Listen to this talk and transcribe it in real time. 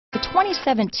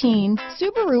2017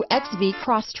 Subaru XV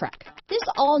Crosstrek. This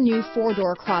all-new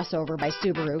four-door crossover by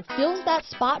Subaru fills that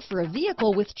spot for a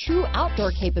vehicle with true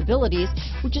outdoor capabilities,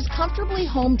 which is comfortably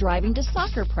home driving to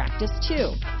soccer practice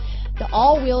too. The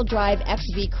all-wheel drive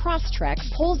XV Crosstrek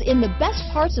pulls in the best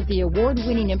parts of the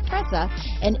award-winning Impreza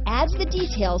and adds the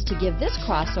details to give this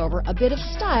crossover a bit of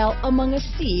style among a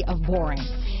sea of boring.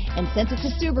 And since it's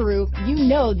a Subaru, you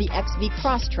know the XV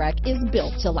Crosstrek is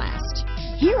built to last.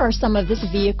 Here are some of this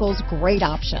vehicle's great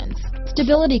options: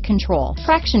 stability control,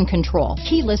 traction control,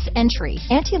 keyless entry,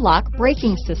 anti-lock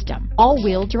braking system,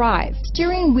 all-wheel drive,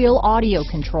 steering wheel audio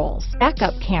controls,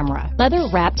 backup camera,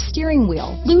 leather-wrapped steering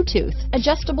wheel, Bluetooth,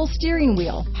 adjustable steering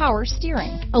wheel, power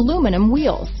steering, aluminum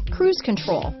wheels, cruise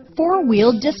control,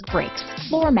 four-wheel disc brakes,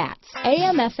 floor mats,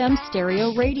 AM/FM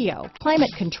stereo radio,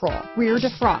 climate control, rear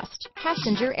defrost,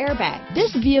 passenger airbag.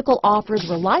 This vehicle offers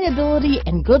reliability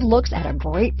and good looks at a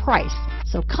great price.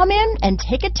 So come in and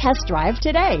take a test drive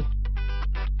today.